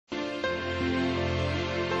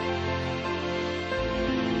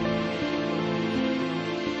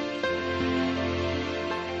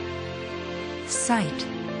sight,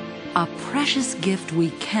 a precious gift we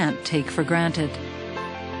can't take for granted.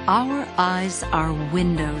 Our eyes are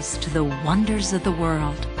windows to the wonders of the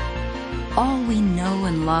world. All we know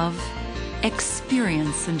and love,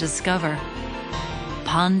 experience and discover,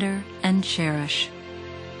 ponder and cherish.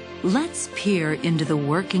 Let's peer into the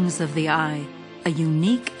workings of the eye, a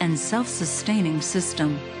unique and self-sustaining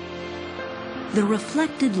system. The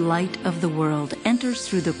reflected light of the world enters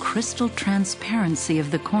through the crystal transparency of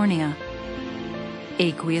the cornea,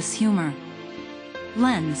 aqueous humor,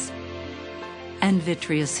 lens, and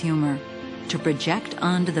vitreous humor to project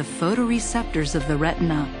onto the photoreceptors of the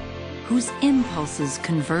retina, whose impulses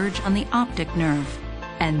converge on the optic nerve,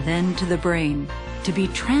 and then to the brain to be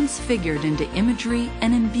transfigured into imagery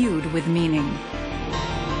and imbued with meaning.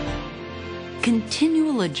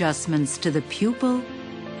 Continual adjustments to the pupil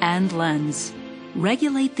and lens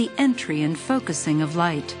regulate the entry and focusing of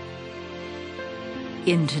light.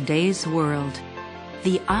 In today's world,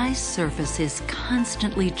 the eye's surface is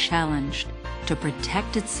constantly challenged to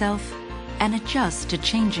protect itself and adjust to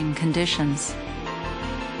changing conditions.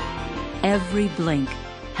 Every blink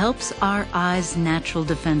helps our eye's natural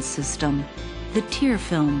defense system, the tear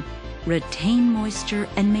film, retain moisture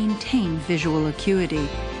and maintain visual acuity.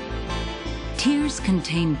 Tears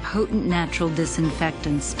contain potent natural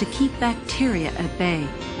disinfectants to keep bacteria at bay.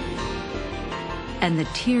 And the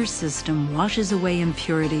tear system washes away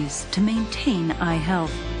impurities to maintain eye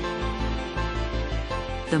health.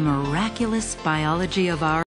 The miraculous biology of our